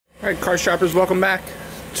Alright, car shoppers, welcome back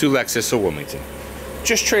to Lexus of Wilmington.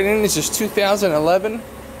 Just trading in this 2011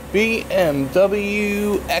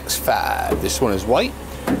 BMW X5. This one is white,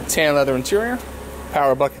 tan leather interior,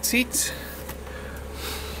 power bucket seats.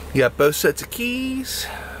 You got both sets of keys.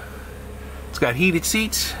 It's got heated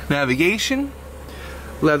seats, navigation,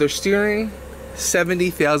 leather steering,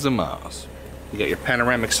 70,000 miles. You got your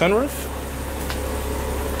panoramic sunroof.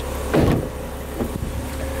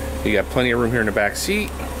 You got plenty of room here in the back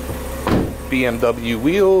seat. BMW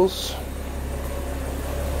wheels.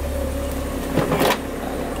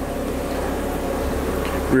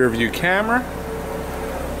 Rear view camera.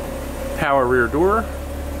 Power rear door.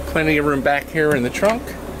 Plenty of room back here in the trunk.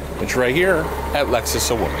 It's right here at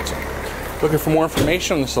Lexus of Wilmington. Looking for more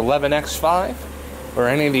information on this 11 X5 or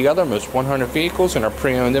any of the other most 100 vehicles in our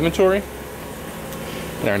pre-owned inventory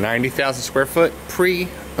in our 90,000 square foot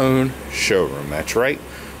pre-owned showroom. That's right.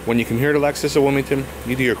 When you come here to Lexus of Wilmington,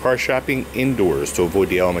 you do your car shopping indoors to avoid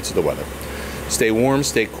the elements of the weather. Stay warm,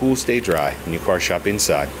 stay cool, stay dry when you car shop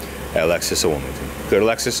inside at Lexus of Wilmington. Go to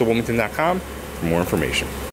lexusofwilmington.com for more information.